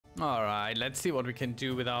Alright, let's see what we can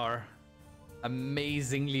do with our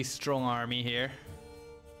amazingly strong army here.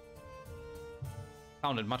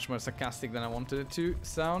 Sounded much more sarcastic than I wanted it to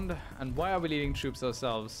sound. And why are we leading troops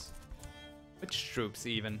ourselves? Which troops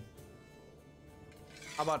even?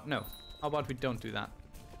 How about no? How about we don't do that?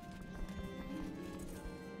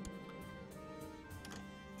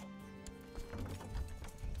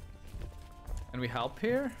 Can we help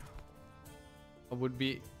here? Or would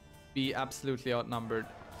we be absolutely outnumbered?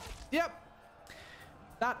 Yep!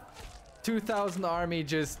 That 2,000 army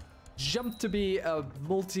just jumped to be a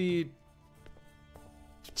multi...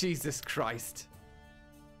 Jesus Christ.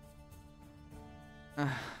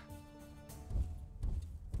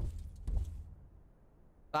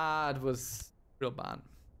 That was real bad.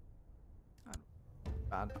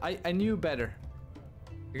 Bad. I knew better.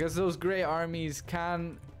 Because those grey armies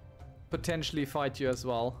can potentially fight you as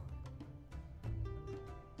well.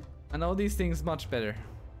 I know these things much better.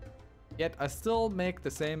 Yet I still make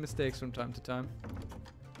the same mistakes from time to time.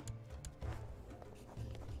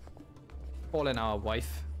 Call in our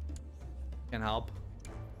wife. Can help.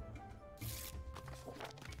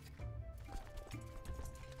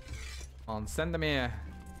 Come on, send them here.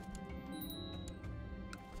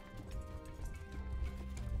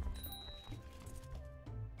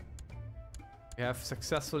 We have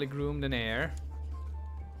successfully groomed an heir.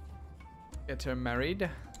 Get her married.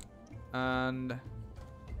 And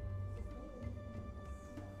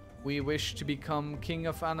we wish to become king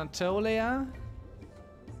of Anatolia.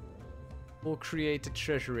 Or create a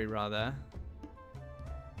treasury rather.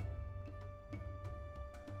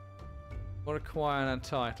 Or acquire a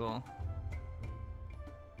title.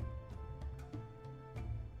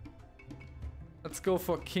 Let's go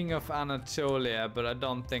for king of Anatolia, but I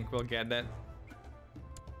don't think we'll get it.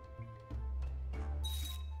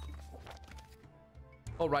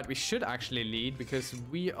 Alright, we should actually lead because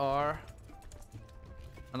we are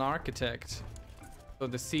an architect. So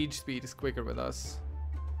the siege speed is quicker with us.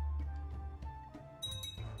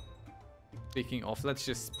 Speaking of, let's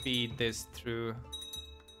just speed this through.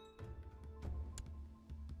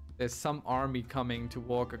 There's some army coming to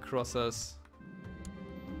walk across us.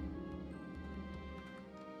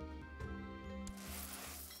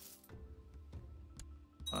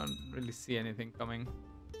 I don't really see anything coming.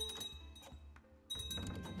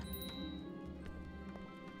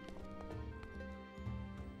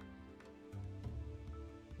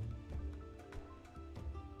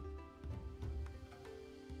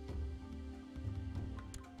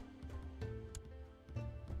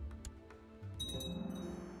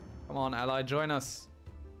 Come on, ally, join us.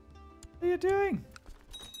 What are you doing?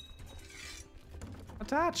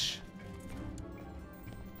 Attach.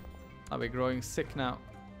 Are we growing sick now?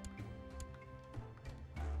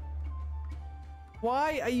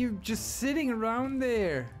 Why are you just sitting around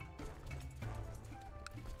there?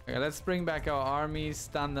 Okay, let's bring back our armies.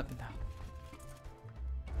 Stand up.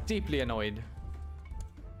 Deeply annoyed.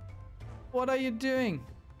 What are you doing?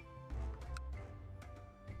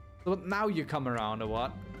 So now you come around or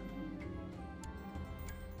what?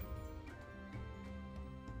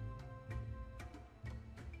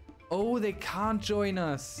 Oh, they can't join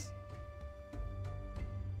us.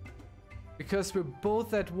 Because we're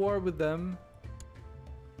both at war with them.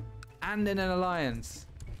 And in an alliance.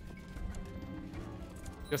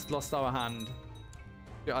 Just lost our hand.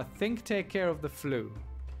 I think take care of the flu.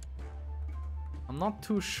 I'm not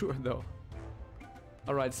too sure though.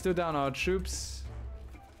 Alright, still down our troops.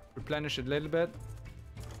 Replenish it a little bit.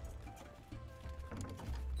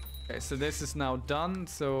 Okay, so this is now done.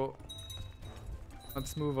 So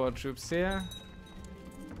let's move our troops here.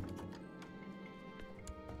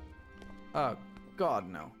 Oh, God,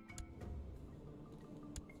 no.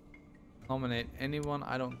 Nominate anyone.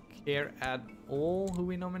 I don't care at all who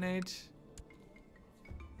we nominate.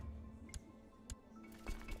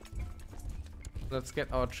 Let's get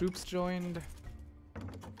our troops joined.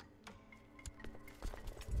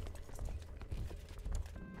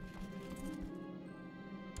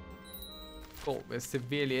 Cool, we're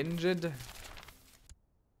severely injured.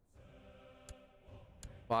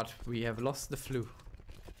 But we have lost the flu.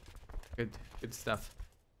 Good stuff.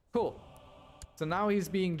 Cool. So now he's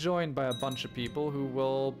being joined by a bunch of people who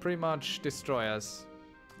will pretty much destroy us.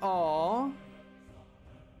 Aww.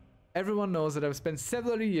 Everyone knows that I've spent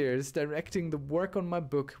several years directing the work on my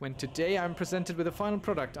book. When today I'm presented with a final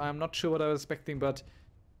product, I am not sure what I was expecting, but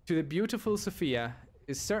to the beautiful Sophia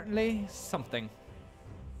is certainly something.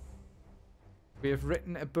 We have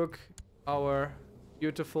written a book, our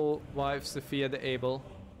beautiful wife Sophia the Able.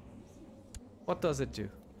 What does it do?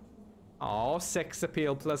 Oh, sex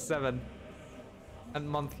appeal +7. And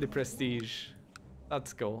monthly prestige.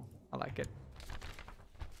 That's cool. I like it.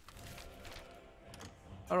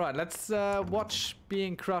 Alright, let's watch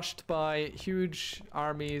being crushed by huge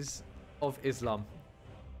armies of Islam.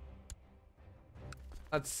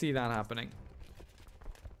 Let's see that happening.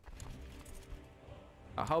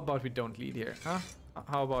 How about we don't lead here, huh?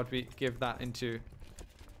 How about we give that into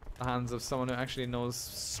the hands of someone who actually knows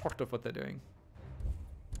sort of what they're doing.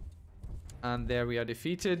 And there we are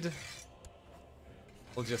defeated.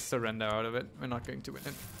 We'll just surrender out of it. We're not going to win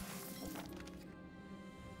it.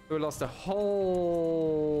 We lost a whole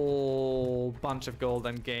bunch of gold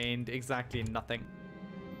and gained exactly nothing.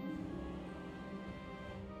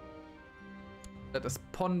 Let us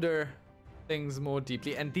ponder things more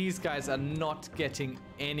deeply. And these guys are not getting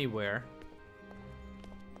anywhere.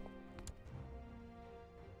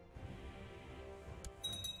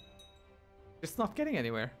 Just not getting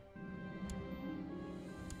anywhere.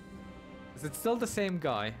 Is it still the same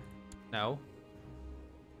guy? No.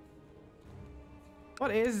 What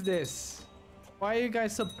is this? Why are you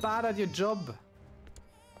guys so bad at your job?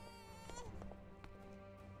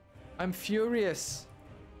 I'm furious.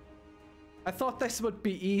 I thought this would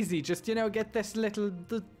be easy. Just, you know, get this little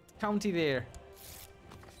county there.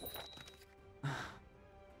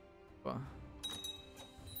 What?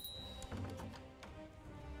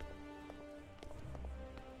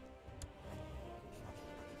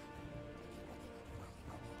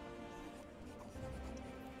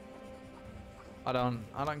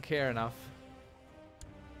 I don't care enough.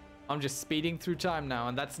 I'm just speeding through time now,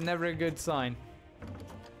 and that's never a good sign.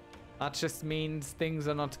 That just means things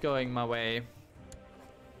are not going my way.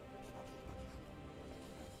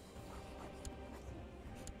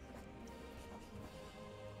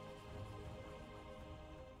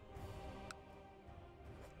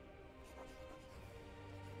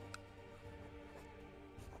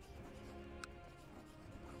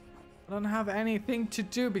 I don't have anything to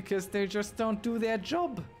do because they just don't do their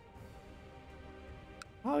job.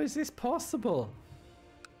 How is this possible?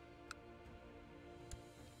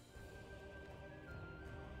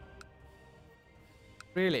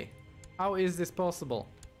 Really? How is this possible?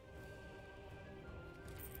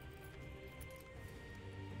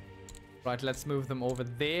 Right, let's move them over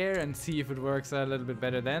there and see if it works a little bit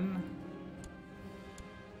better then.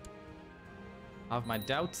 I have my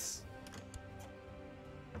doubts.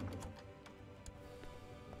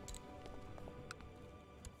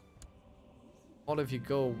 All of you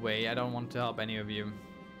go away. I don't want to help any of you.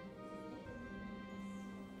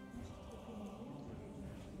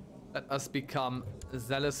 Let us become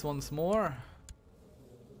zealous once more.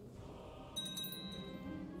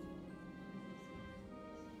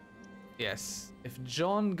 Yes. If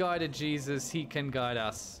John guided Jesus, he can guide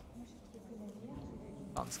us.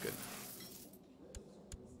 Sounds good.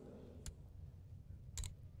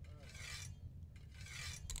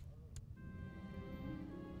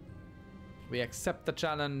 We accept the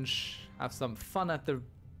challenge, have some fun at the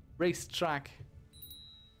racetrack.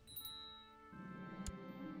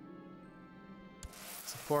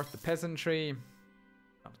 Support the peasantry.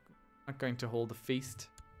 Not going to hold a feast.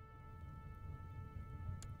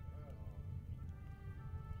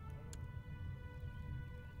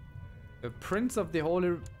 The Prince of the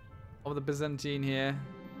Holy of the Byzantine here.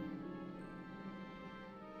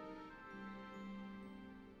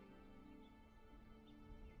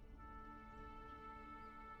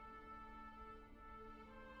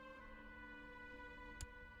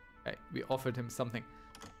 Okay, we offered him something.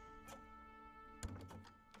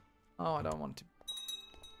 Oh, I don't want to.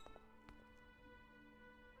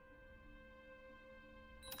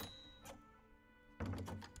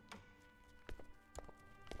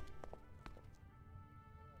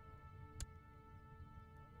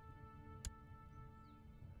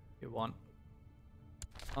 You want?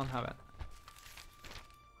 Don't have it.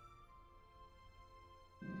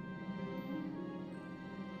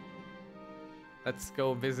 Let's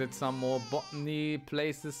go visit some more botany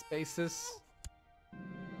places, spaces.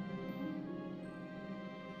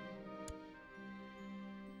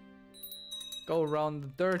 Go around the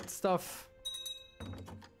dirt stuff.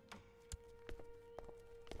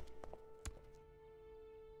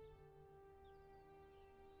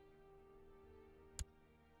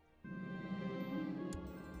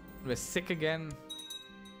 We're sick again.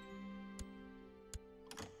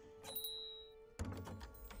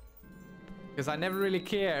 Because I never really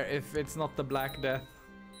care if it's not the Black Death.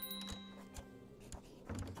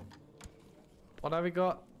 What have we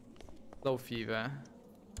got? Low fever.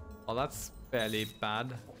 Oh, that's fairly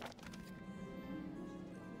bad.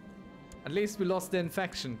 At least we lost the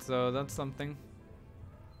infection, so that's something.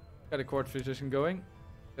 Got a court physician going.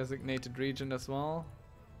 Designated region as well.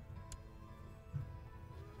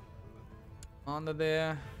 Under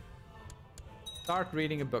there. Start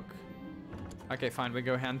reading a book. Okay, fine. We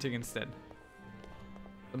go hunting instead.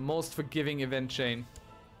 The most forgiving event chain.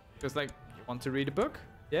 Because, like, you want to read a book?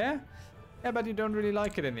 Yeah? Yeah, but you don't really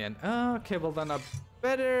like it in the end. Okay, well then I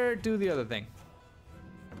better do the other thing.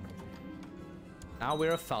 Now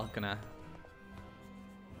we're a falconer.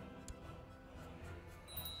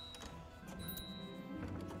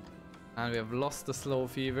 And we have lost the slow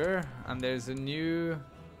fever. And there's a new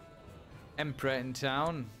emperor in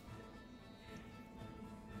town.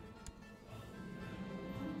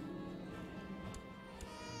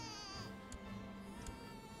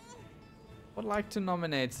 Would like to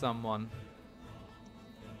nominate someone.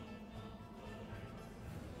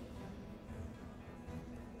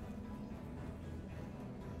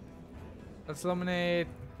 Let's nominate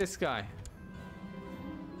this guy.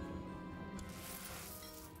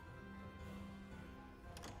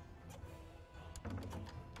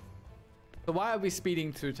 So why are we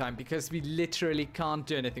speeding through time? Because we literally can't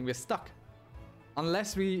do anything. We're stuck.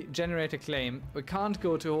 Unless we generate a claim, we can't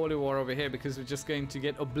go to Holy War over here because we're just going to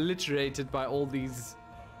get obliterated by all these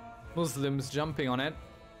Muslims jumping on it.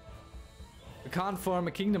 We can't form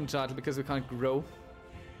a kingdom title because we can't grow.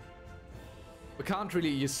 We can't really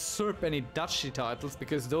usurp any duchy titles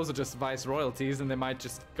because those are just viceroyalties and they might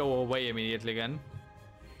just go away immediately again.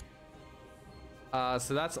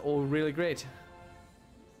 So that's all really great.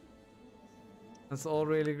 That's all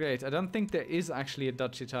really great. I don't think there is actually a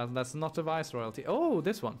duchy title. That's not a viceroyalty. Oh,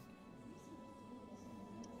 this one.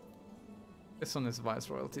 This one is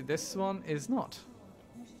viceroyalty. This one is not.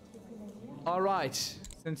 Alright.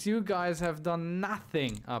 Since you guys have done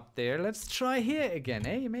nothing up there, let's try here again,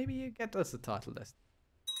 eh? Maybe you get us a title list.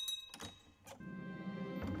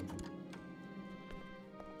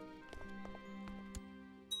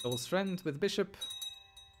 Close friend with bishop.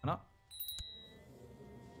 No.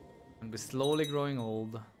 And we're slowly growing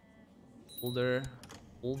old. Older,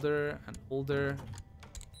 older, and older.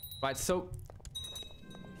 Right, so...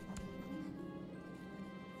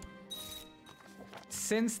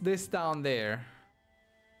 since this down there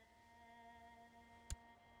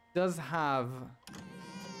does have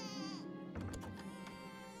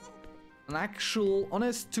an actual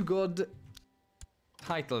honest-to-God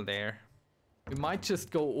title there, we might just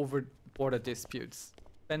go over border disputes,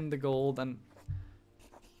 spend the gold, and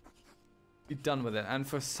be done with it. And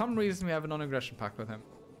for some reason we have a non-aggression pact with him.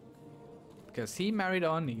 Because he married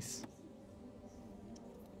our niece.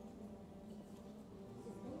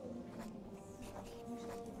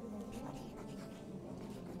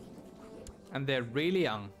 And they're really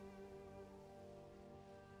young.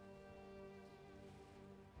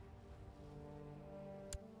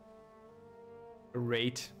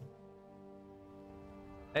 Great.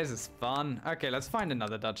 This is fun. Okay, let's find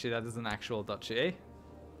another duchy that is an actual duchy, eh?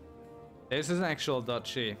 This is an actual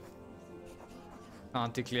duchy.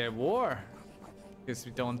 Can't declare war. Because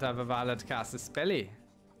we don't have a valid casus belli.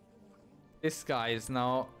 This guy is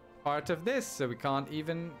now part of this, so we can't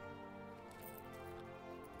even...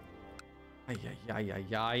 Ay, ay, ay,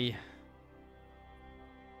 ay, ay.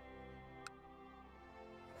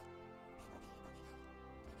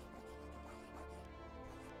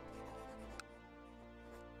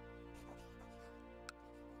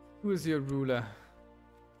 Who is your ruler?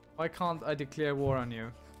 Why can't I declare war on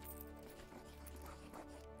you?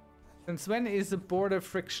 Since when is a border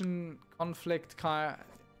friction conflict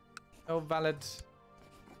no valid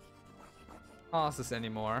passes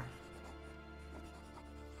anymore?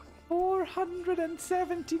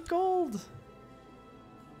 470 gold!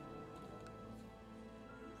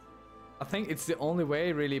 I think it's the only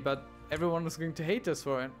way really, but everyone was going to hate us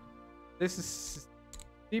for it. This is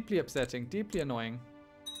deeply upsetting, deeply annoying.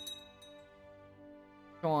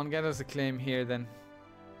 Come on, get us a claim here then.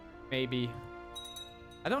 Maybe.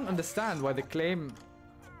 I don't understand why the claim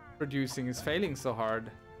producing is failing so hard.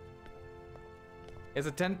 It's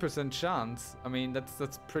a 10% chance. I mean,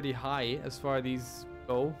 that's pretty high as far as these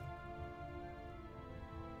go.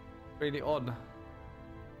 Really odd.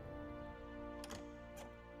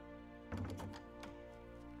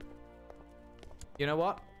 You know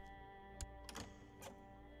what?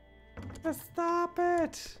 Just stop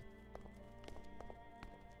it!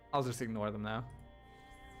 I'll just ignore them now.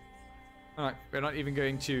 Alright, we're not even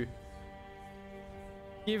going to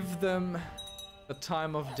give them the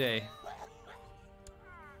time of day.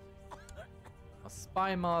 A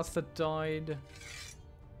spy master died.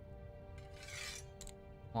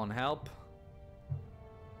 Come on, help.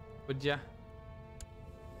 Would ya?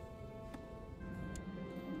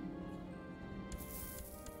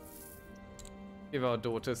 Give our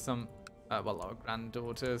daughters some, well, our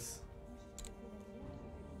granddaughters.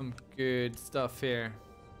 Some good stuff here.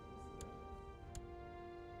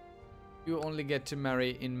 You only get to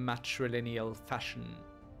marry in matrilineal fashion.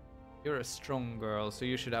 You're a strong girl, so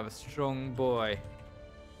you should have a strong boy.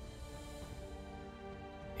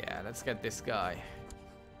 Yeah, let's get this guy.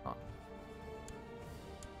 Oh.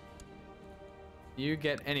 You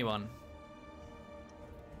get anyone.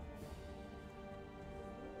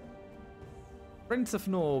 Prince of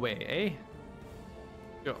Norway, eh?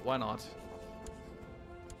 Sure, why not?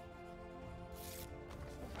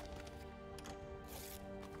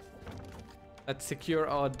 Let's secure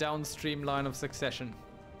our downstream line of succession.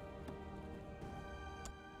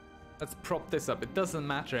 Let's prop this up. It doesn't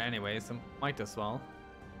matter anyway, so might as well.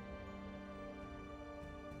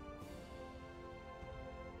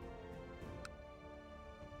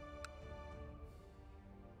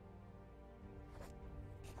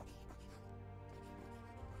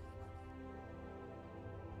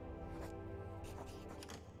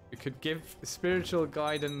 We could give spiritual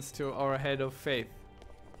guidance to our head of faith.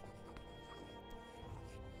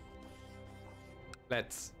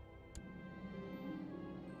 Let's.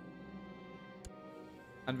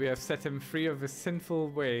 And we have set him free of his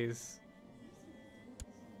sinful ways.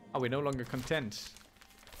 Are we no longer content?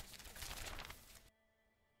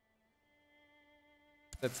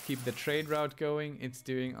 Let's keep the trade route going. It's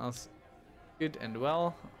doing us good and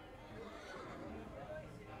well.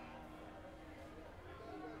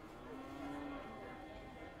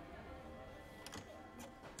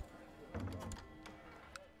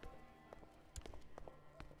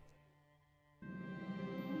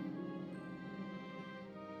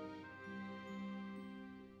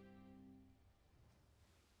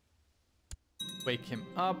 Wake him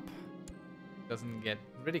up. Doesn't get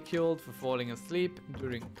ridiculed for falling asleep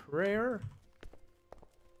during prayer.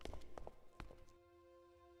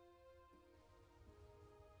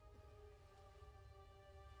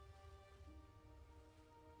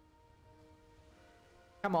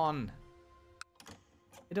 Come on.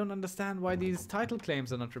 I don't understand why these title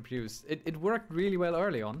claims are not refused. It worked really well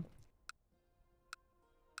early on.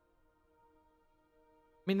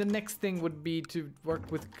 I mean, the next thing would be to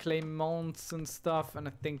work with claimants and stuff, and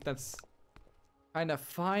I think that's kind of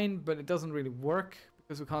fine, but it doesn't really work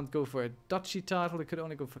because we can't go for a duchy title. We could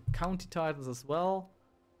only go for county titles as well.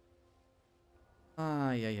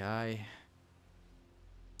 Ay, ay, ay.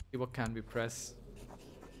 See, what can we press?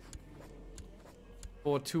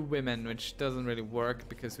 For 2 women, which doesn't really work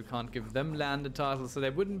because we can't give them landed titles, so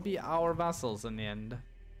they wouldn't be our vassals in the end.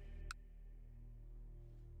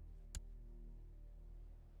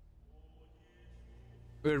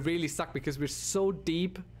 We're really stuck because we're so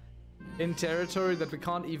deep in territory that we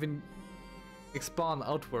can't even expand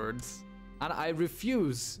outwards. And I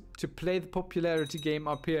refuse to play the popularity game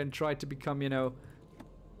up here and try to become, you know,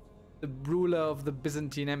 the ruler of the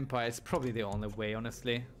Byzantine Empire. It's probably the only way,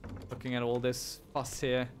 honestly. Looking at all this fuss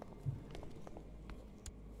here.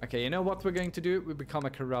 Okay, you know what we're going to do? We become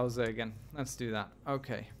a carouser again. Let's do that.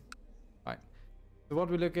 Okay. Right. So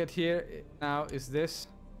what we look at here now is this.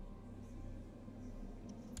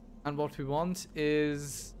 And what we want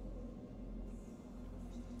is...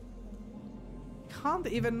 Can't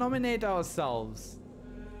even nominate ourselves.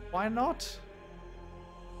 Why not?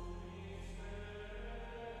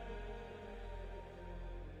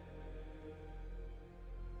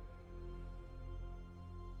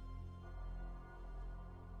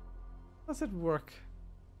 Does it work?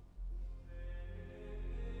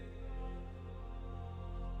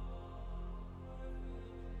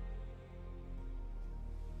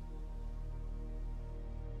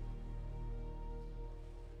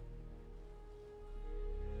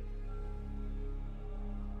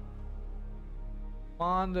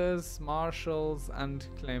 Commanders, marshals, and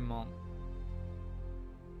claimant.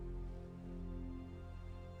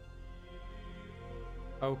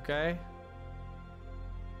 Okay.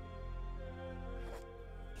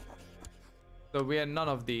 So we are none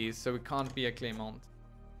of these, so we can't be a claimant.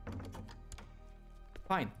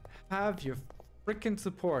 Fine. Have your freaking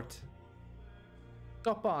support.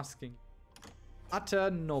 Stop asking. Utter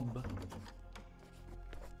knob.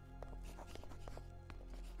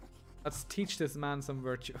 Let's teach this man some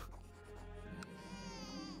virtue.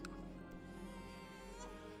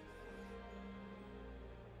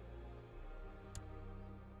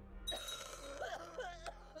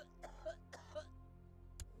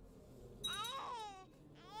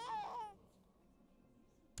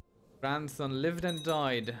 Grandson lived and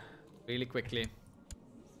died really quickly.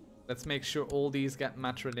 Let's make sure all these get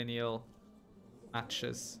matrilineal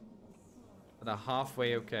matches. But they're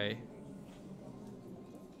halfway okay.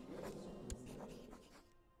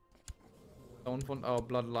 Don't want our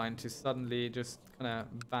bloodline to suddenly just gonna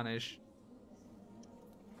vanish.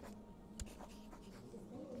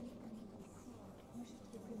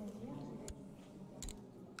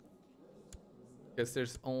 Because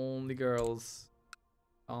there's only girls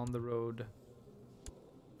on the road.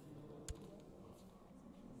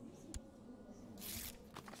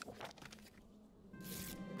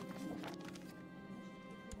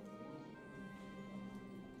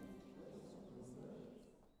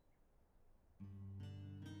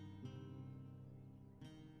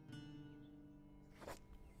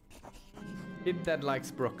 Kid that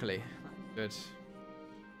likes broccoli. Good.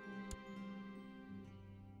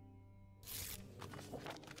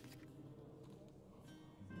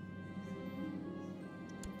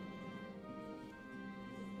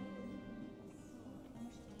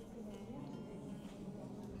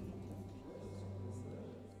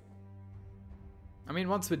 I mean,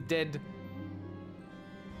 once we're dead,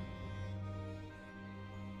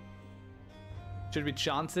 should we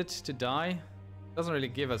chance it to die? Doesn't really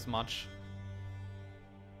give us much.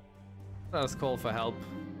 Let us call for help.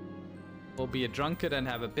 Or be a drunkard and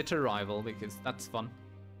have a bitter rival, because that's fun.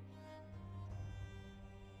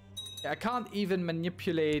 Yeah, I can't even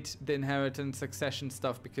manipulate the inheritance succession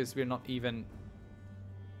stuff because we're not even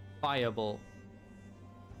viable.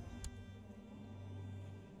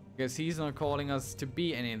 Because he's not calling us to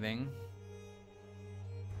be anything.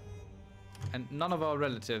 And none of our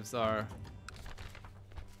relatives are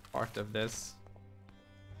part of this.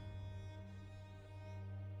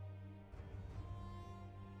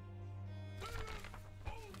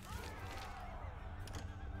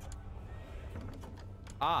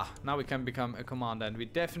 Ah, now we can become a commander, and we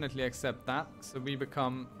definitely accept that. So we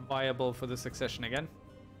become viable for the succession again.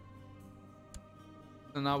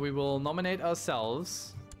 And now we will nominate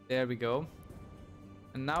ourselves. There we go.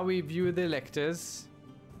 And now we view the electors.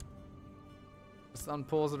 Just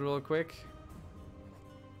unpause it real quick.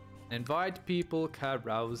 Invite people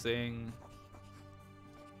carousing.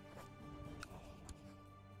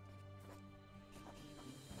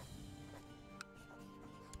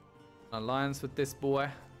 Alliance with this boy.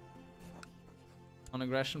 On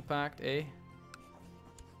aggression pact, eh?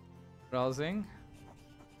 Carousing.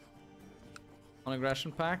 On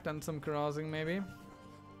aggression pact and some carousing maybe.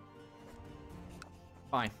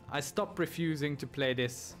 Fine. I stop refusing to play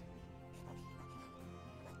this.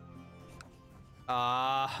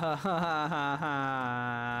 Ah,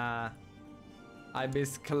 I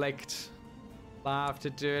miscollect. I'll have to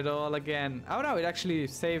do it all again. Oh no, it actually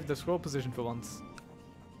saved the scroll position for once.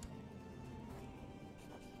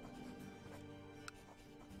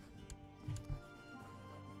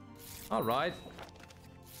 All right.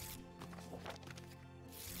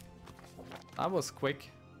 That was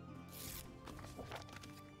quick.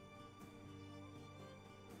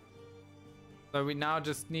 So we now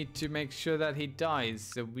just need to make sure that he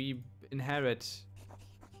dies, so we inherit.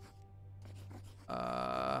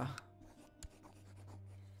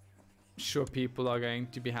 Sure, people are going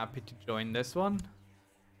to be happy to join this one.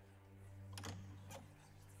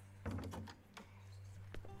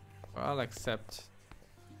 I'll accept.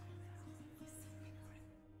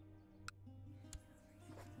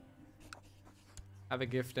 Have a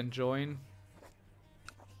gift and join.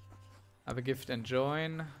 Have a gift and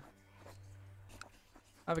join.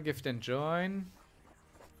 Have a gift and join.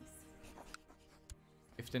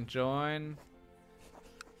 Gift and join.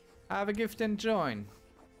 Have a gift and join.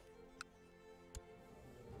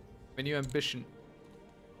 A new ambition.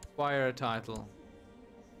 Acquire a title.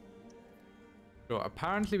 Sure,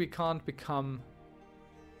 apparently we can't become...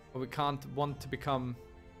 Or we can't want to become...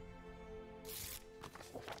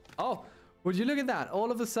 Oh! Would you look at that?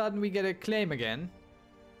 All of a sudden we get a claim again.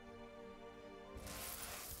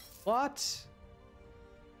 What?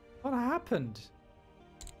 What happened?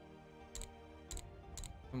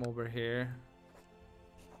 Come over here.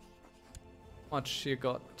 How much you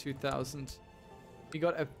got? 2,000. You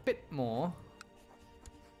got a bit more.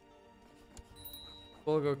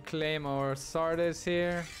 We'll go claim our Sardes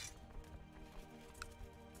here.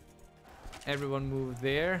 Everyone move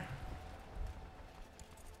there.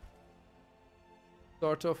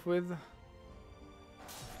 Start off with.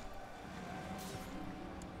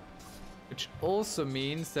 Which also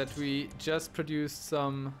means that we just produced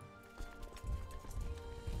some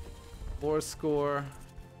war score.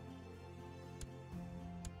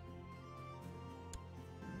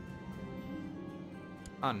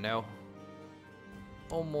 Oh no.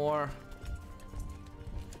 Oh, more.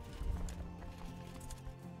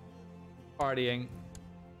 Partying.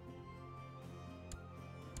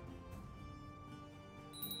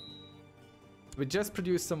 We just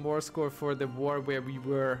produced some war score for the war where we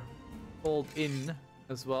were called in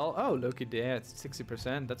as well. Oh, look at that. It's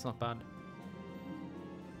 60%. That's not bad.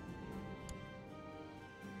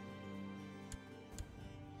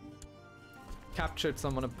 Captured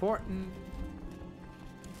someone important.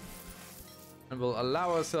 And we'll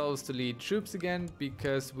allow ourselves to lead troops again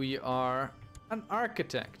because we are an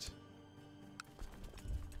architect.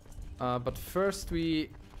 But first we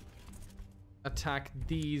attack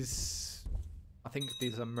these. I think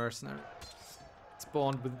these are mercenaries.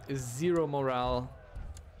 Spawned with 0 morale.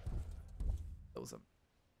 Those are.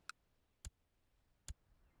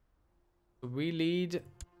 We lead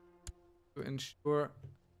to ensure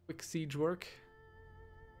quick siege work.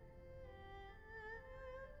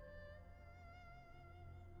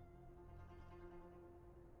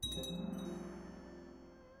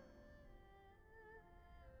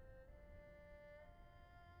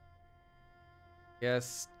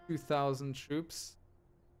 Yes, 2,000 troops.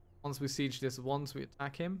 Once we siege this once, we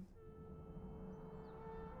attack him.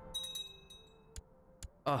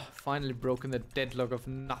 Oh, finally broken the deadlock of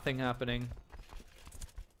nothing happening.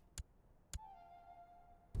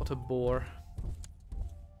 What a bore.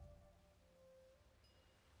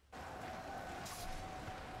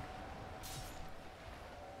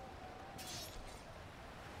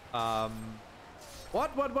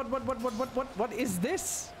 What is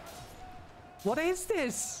this? What is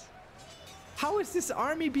this? How is this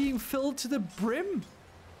army being filled to the brim?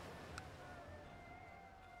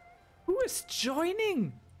 Who is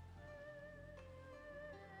joining?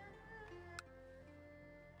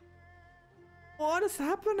 What is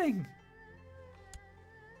happening?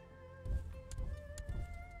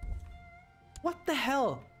 What the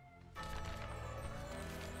hell?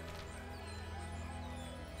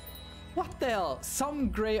 What the hell? Some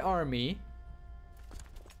grey army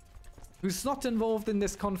who's not involved in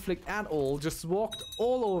this conflict at all just walked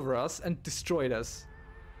all over us and destroyed us.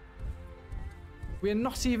 We're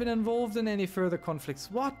not even involved in any further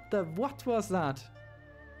conflicts. What was that?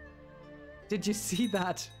 Did you see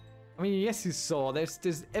that? I mean, yes, you saw. There's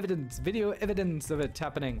evidence, video evidence of it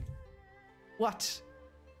happening. What?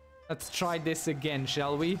 Let's try this again,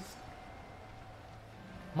 shall we?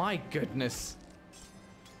 My goodness.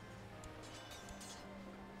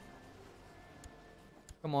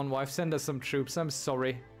 Come on, wife, send us some troops. I'm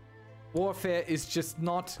sorry. Warfare is just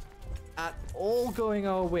not at all going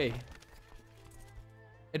our way.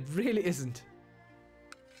 It really isn't.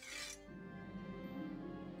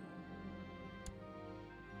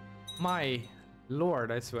 My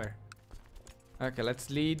lord, I swear. Okay,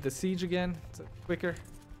 let's lead the siege again. It's quicker.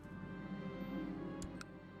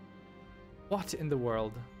 What in the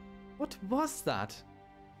world? What was that?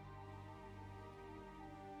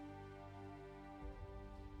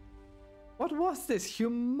 What was this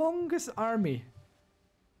humongous army?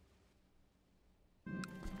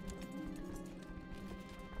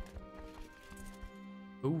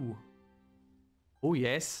 Ooh. Oh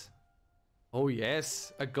yes. Oh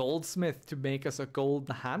yes. A goldsmith to make us a gold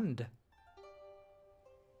hand.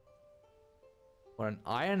 Or an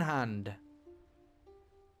iron hand.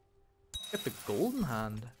 Get the golden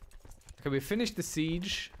hand. Okay, we finished the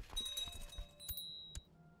siege.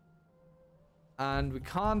 And we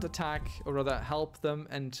can't attack, or rather help them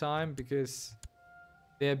in time because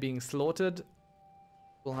they're being slaughtered.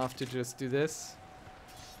 We'll have to just do this.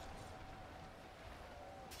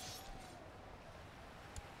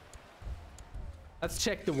 Let's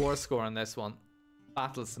check the war score on this one.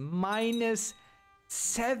 Battles minus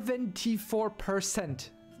 74%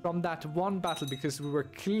 from that one battle because we were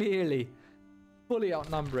clearly fully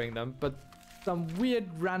outnumbering them, but some weird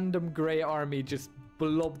random grey army just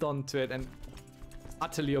blobbed onto it and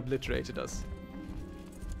utterly obliterated us.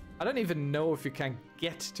 I don't even know if you can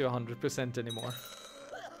get to 100% anymore.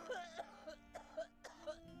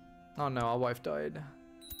 Oh no, our wife died.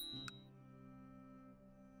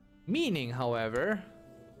 Meaning, however,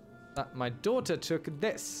 that my daughter took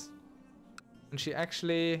this. And she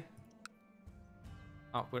actually...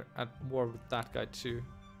 Oh, we're at war with that guy too.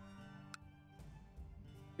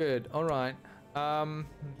 Good, alright.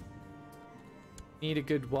 Need a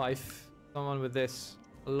good wife. Someone with this.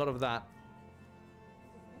 A lot of that.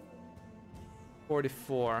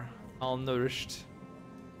 44. Malnourished.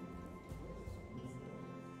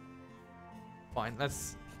 Fine,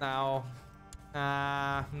 let's now...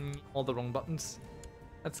 all the wrong buttons.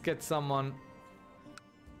 Let's get someone...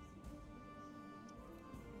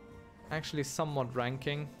 actually somewhat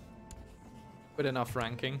ranking. Good enough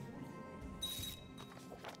ranking.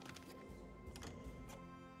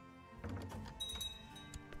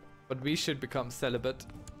 But we should become celibate.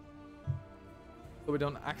 So we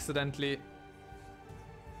don't accidentally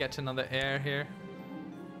get another heir here.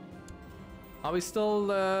 Are we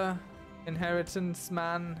still inheritance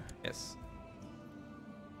man? Yes.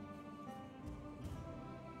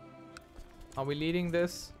 Are we leading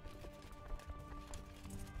this?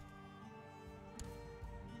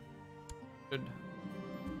 Good.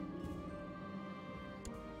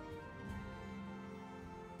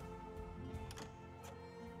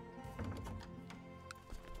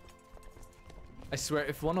 I swear,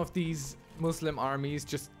 if one of these Muslim armies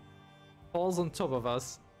just falls on top of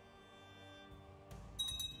us.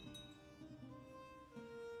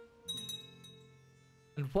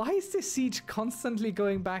 And why is this siege constantly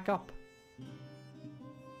going back up?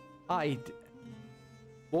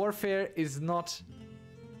 Warfare is not...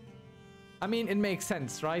 I mean, it makes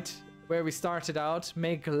sense, right? Where we started out,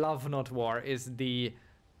 make love not war is the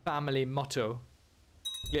family motto.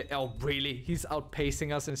 Yeah, oh, really? He's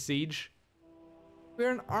outpacing us in siege?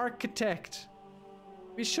 We're an architect.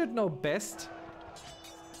 We should know best.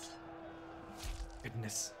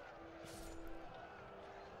 Goodness.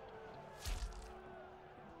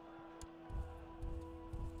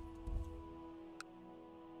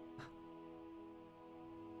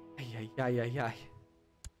 Yeah.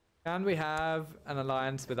 Can we have an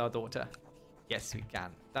alliance with our daughter? Yes, we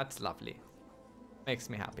can. That's lovely. Makes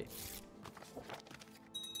me happy.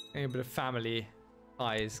 A bit of family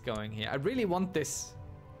ties going here. I really want this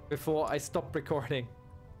before I stop recording.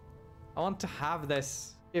 I want to have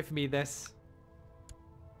this. Give me this.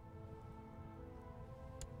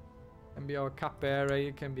 Can be our cupbearer.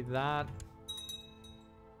 You can be that.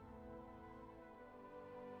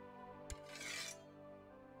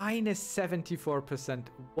 Minus 74%.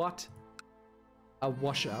 What a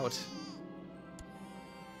washout.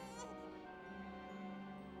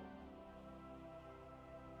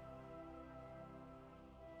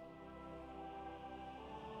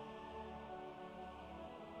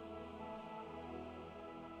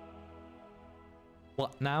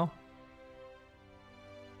 What now?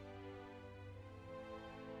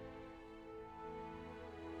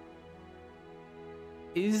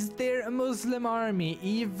 Is there a Muslim army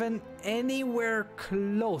even anywhere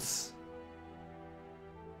close?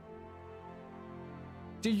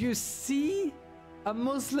 Do you see a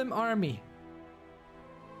Muslim army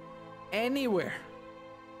anywhere?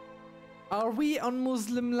 Are we on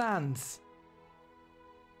Muslim lands?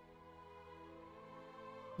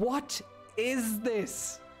 What is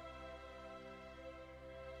this?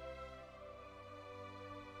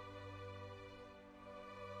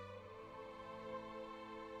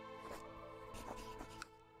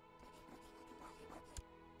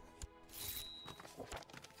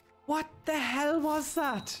 What the hell was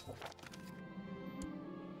that?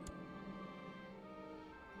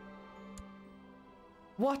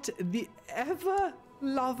 What the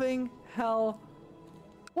ever-loving hell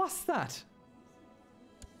was that?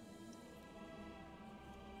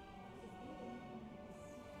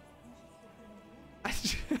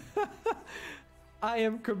 I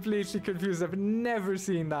am completely confused. I've never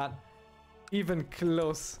seen that even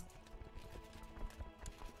close.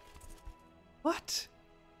 What?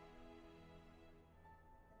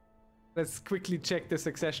 Let's quickly check the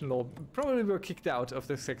succession law. Probably we're kicked out of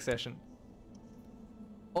the succession.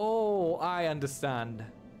 Oh, I understand.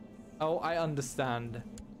 Oh, I understand.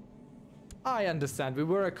 I understand. We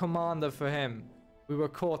were a commander for him. We were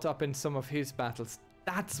caught up in some of his battles.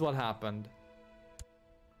 That's what happened.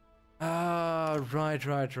 Ah, right.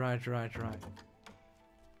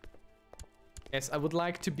 Yes, I would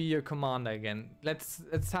like to be your commander again. Let's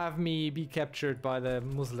have me be captured by the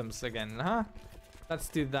Muslims again, huh? Let's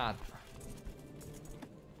do that.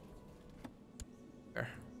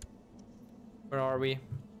 Where are we?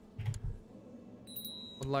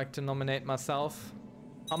 Would like to nominate myself.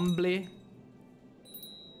 Humbly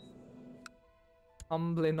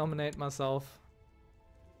nominate myself.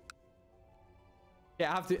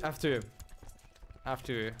 Yeah, I have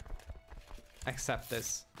to accept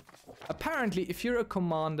this. Apparently, if you're a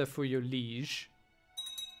commander for your liege,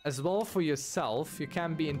 as well for yourself, you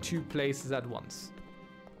can be in 2 places at once.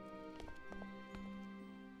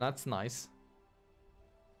 That's nice.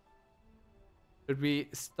 Should we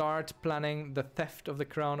start planning the theft of the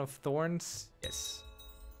crown of thorns? Yes.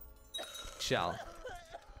 Shall.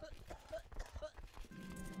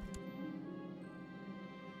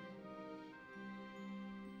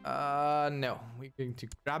 No. We're going to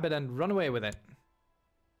grab it and run away with it.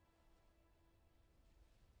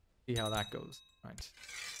 See how that goes. Right.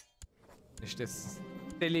 Finish this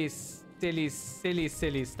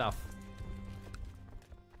silly stuff.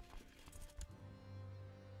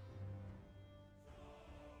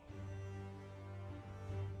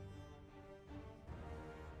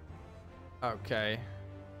 Okay.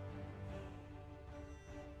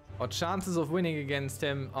 Our chances of winning against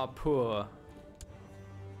him are poor.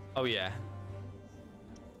 Oh yeah.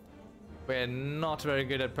 We're not very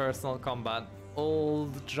good at personal combat.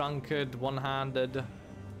 Old, drunkard, one-handed.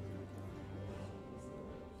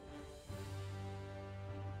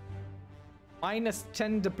 Minus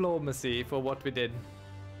 10 diplomacy for what we did.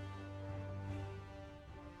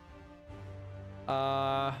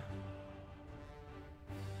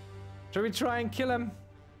 Should we try and kill him?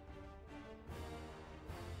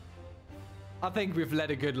 I think we've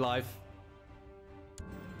led a good life.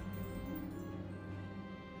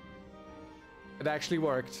 It actually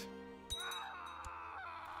worked.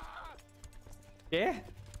 Yeah?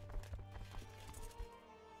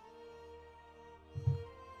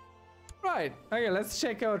 Right, okay, let's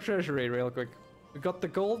check our treasury real quick. We got the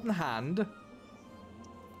golden hand,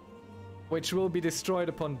 which will be destroyed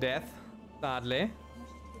upon death, sadly.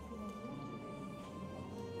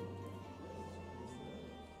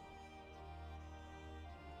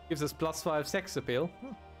 Gives us +5 sex appeal.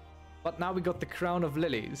 But now we got the Crown of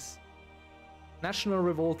Lilies. National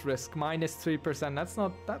revolt risk -3%. That's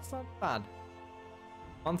not bad.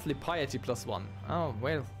 Monthly piety +1. Oh,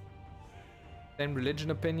 well. Then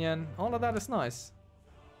religion opinion. All of that is nice.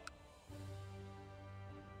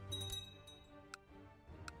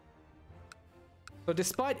 So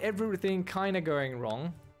despite everything kind of going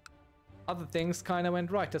wrong, other things kind of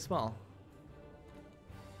went right as well.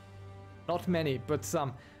 Not many, but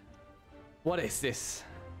some. What is this?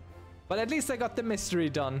 But at least I got the mystery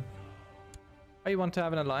done. Oh, you want to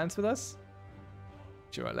have an alliance with us?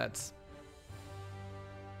 Sure, let's.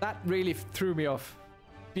 That really threw me off.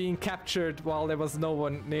 Being captured while there was no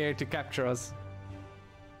one near to capture us.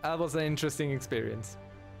 That was an interesting experience.